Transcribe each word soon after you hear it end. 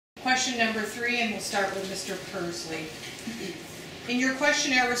Question number 3, and we'll start with Mr. Pursley. In your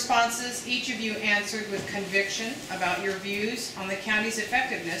questionnaire responses, each of you answered with conviction about your views on the county's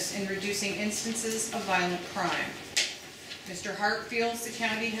effectiveness in reducing instances of violent crime. Mr. Hart feels the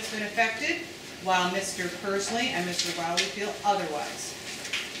county has been effective, while Mr. Pursley and Mr. Wildey feel otherwise.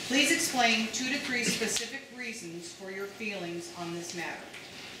 Please explain 2 to 3 specific reasons for your feelings on this matter.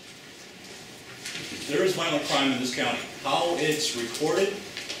 There is violent crime in this county. How it's recorded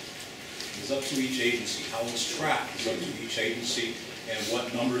is up to each agency. How it's tracked is up to each agency, and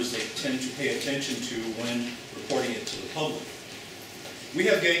what numbers they tend to pay attention to when reporting it to the public. We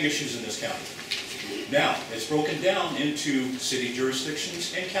have gang issues in this county. Now, it's broken down into city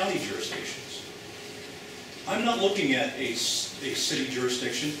jurisdictions and county jurisdictions. I'm not looking at a city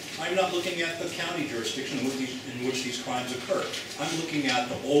jurisdiction. I'm not looking at the county jurisdiction in which these crimes occur. I'm looking at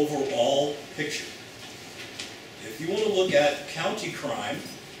the overall picture. If you want to look at county crime,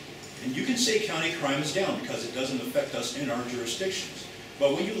 and you can say county crime is down because it doesn't affect us in our jurisdictions.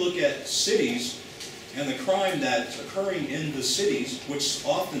 But when you look at cities and the crime that's occurring in the cities, which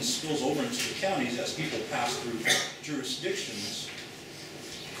often spills over into the counties as people pass through jurisdictions,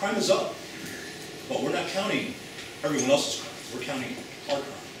 crime is up. But we're not counting everyone else's crime. We're counting our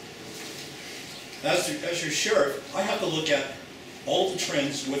crime. As your sheriff, I have to look at all the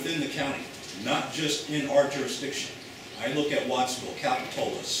trends within the county, not just in our jurisdiction. I look at Wattsville,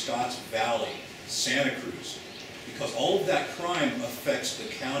 Capitola, Scotts Valley, Santa Cruz, because all of that crime affects the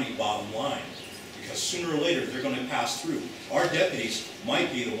county bottom line. Because sooner or later, they're going to pass through. Our deputies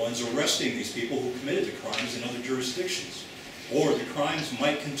might be the ones arresting these people who committed the crimes in other jurisdictions. Or the crimes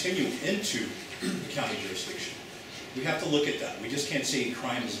might continue into the county jurisdiction. We have to look at that. We just can't say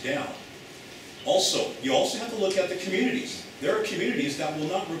crime is down. Also, you also have to look at the communities. There are communities that will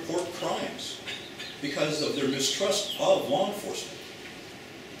not report crimes because of their mistrust of law enforcement.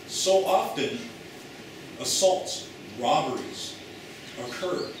 So often, assaults, robberies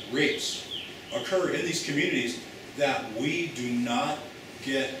occur, rapes occur in these communities that we do not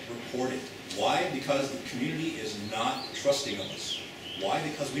get reported. Why? Because the community is not trusting of us. Why?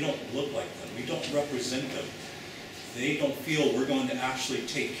 Because we don't look like them. We don't represent them. They don't feel we're going to actually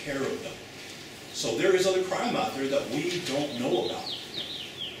take care of them. So there is other crime out there that we don't know about.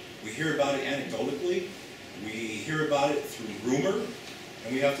 We hear about it anecdotally. We hear about it through rumor,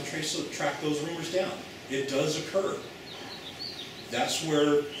 and we have to track those rumors down. It does occur. That's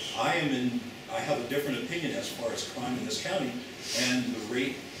where I have a different opinion as far as crime in this county and the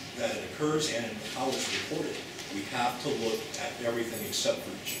rate that it occurs and how it's reported. We have to look at everything except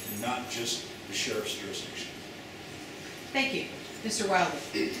for not just the sheriff's jurisdiction. Thank you. Mr.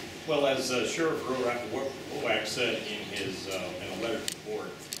 Wildey. Well, as Sheriff Rowack said in a letter to the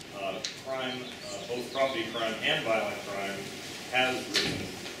board, crime, both property crime and violent crime, has risen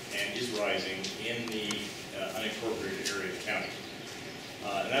and is rising in the unincorporated area of the county.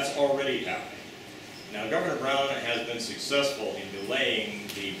 And that's already happening. Now, Governor Brown has been successful in delaying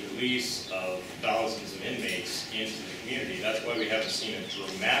the release of thousands of inmates into the community. That's why we haven't seen a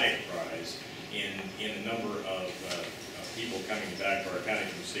dramatic rise in the number of people coming back to our county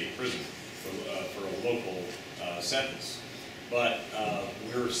from state prison for a local sentence. But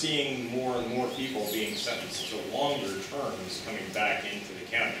we're seeing more and more people being sentenced to longer terms coming back into the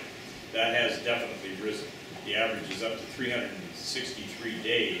county. That has definitely risen. The average is up to 363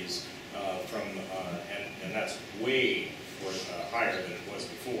 days and that's way higher than it was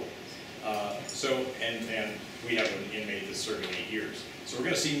before. And we have an inmate that's serving 8 years. So we're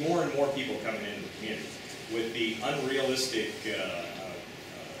going to see more and more people coming into the community. With the unrealistic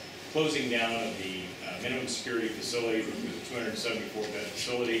closing down of the minimum security facility, which was a 274-bed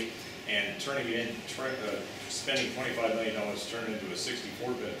facility, and turning it in, spending $25 million to turn it into a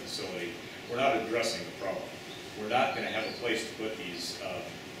 64-bed facility, we're not addressing the problem. We're not going to have a place to put these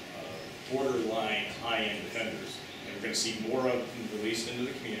borderline high-end offenders. And we're going to see more of them released into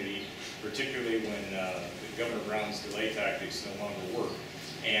the community, particularly when Governor Brown's delay tactics no longer work.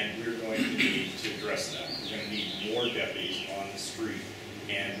 And we're going to need to address that. We're going to need more deputies on the street,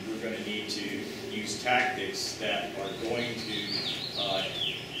 and we're going to need to use tactics that are going to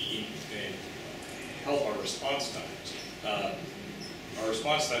help our response times. Our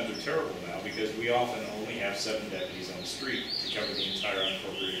response times are terrible now because we often only have 7 deputies on the street to cover the entire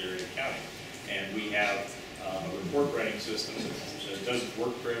unincorporated area of the county. And we have a report writing system that doesn't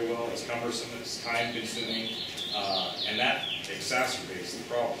work very well. It's cumbersome, it's time consuming, and that exacerbates the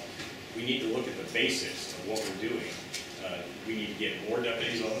problem. We need to look at the basics of what we're doing. We need to get more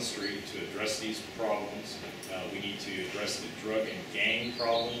deputies on the street to address these problems. We need to address the drug and gang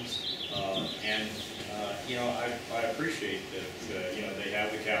problems. You know, I appreciate that, you know, they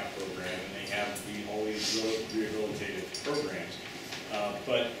have the capital rehabilitative programs.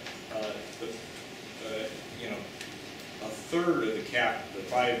 But you know, a third of the CAP, the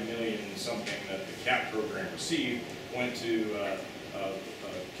 $5 million something that the CAP program received, went to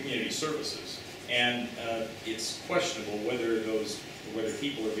community services, and it's questionable whether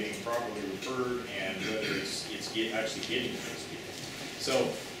people are being properly referred and whether it's actually getting to those people. So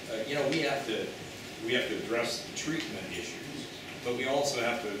you know, we have to address the treatment issues, but we also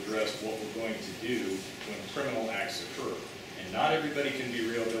have to address what we're going to do when criminal acts occur. And not everybody can be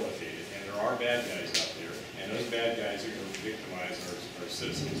rehabilitated, and there are bad guys out there, and those bad guys are going to victimize our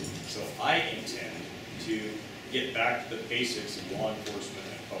citizens. So I intend to get back to the basics of law enforcement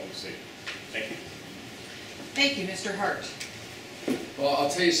and public safety. Thank you. Thank you, Mr. Hart. Well, I'll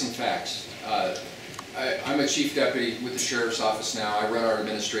tell you some facts. I'm a chief deputy with the Sheriff's Office now. I run our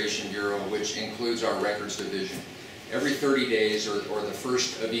administration bureau, which includes our records division. Every 30 days, or the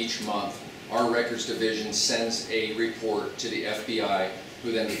first of each month, our records division sends a report to the FBI,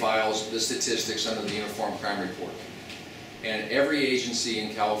 who then files the statistics under the Uniform Crime Report. And every agency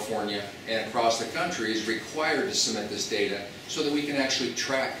in California and across the country is required to submit this data so that we can actually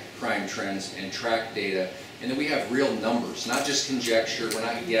track crime trends and track data, and that we have real numbers, not just conjecture, we're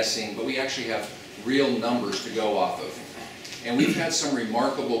not guessing, but we actually have real numbers to go off of. And we've had some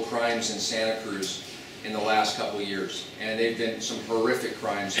remarkable crimes in Santa Cruz in the last couple of years, and they've been some horrific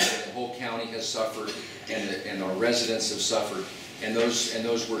crimes. The whole county has suffered, and our residents have suffered, and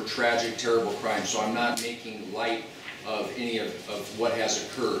those were tragic, terrible crimes. So I'm not making light of any of what has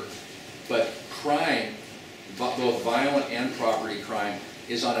occurred, but crime, both violent and property crime,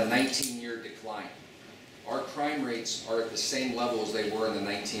 is on a 19-year decline. Our crime rates are at the same level as they were in the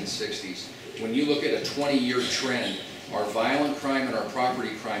 1960s. When you look at a 20-year trend, our violent crime and our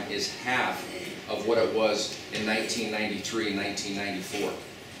property crime is half of what it was in 1993 and 1994.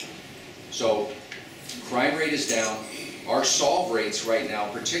 So crime rate is down. Our solve rates right now,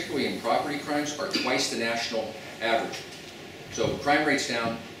 particularly in property crimes, are twice the national average. So crime rate's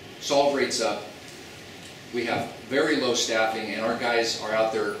down, solve rate's up. We have very low staffing, and our guys are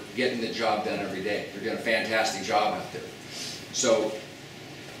out there getting the job done every day. They're doing a fantastic job out there. So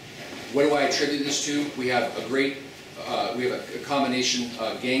what do I attribute this to? We have a great, we have a combination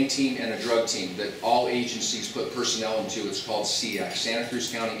gang team and a drug team that all agencies put personnel into. It's called SEAC, Santa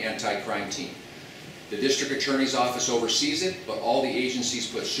Cruz County Anti-Crime Team. The district attorney's office oversees it, but all the agencies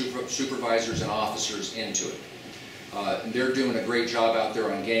put supervisors and officers into it. They're doing a great job out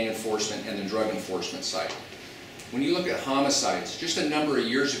there on gang enforcement and the drug enforcement side. When you look at homicides, just a number of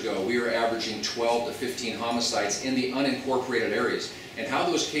years ago, we were averaging 12 to 15 homicides in the unincorporated areas. And how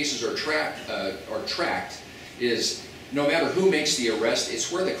those cases are tracked is no matter who makes the arrest,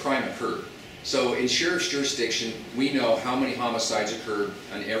 it's where the crime occurred. So in sheriff's jurisdiction, we know how many homicides occurred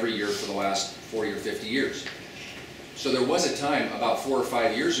in every year for the last 40 or 50 years. So there was a time about 4 or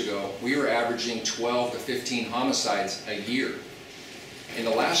 5 years ago, we were averaging 12 to 15 homicides a year. In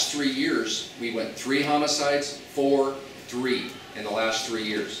the last 3 years, we went 3 homicides, 4, 3 in the last 3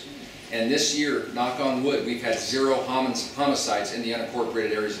 years. And this year, knock on wood, we've had 0 homicides in the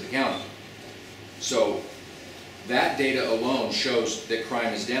unincorporated areas of the county. So that data alone shows that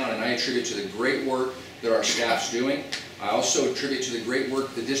crime is down, and I attribute to the great work that our staff's doing. I also attribute to the great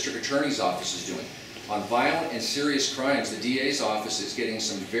work the district attorney's office is doing. On violent and serious crimes, the DA's office is getting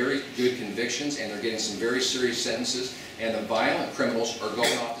some very good convictions, and they're getting some very serious sentences, and the violent criminals are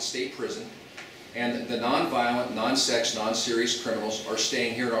going off to state prison, and the non-violent, non-sex, non-serious criminals are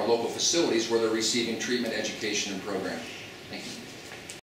staying here in our local facilities where they're receiving treatment, education, and program.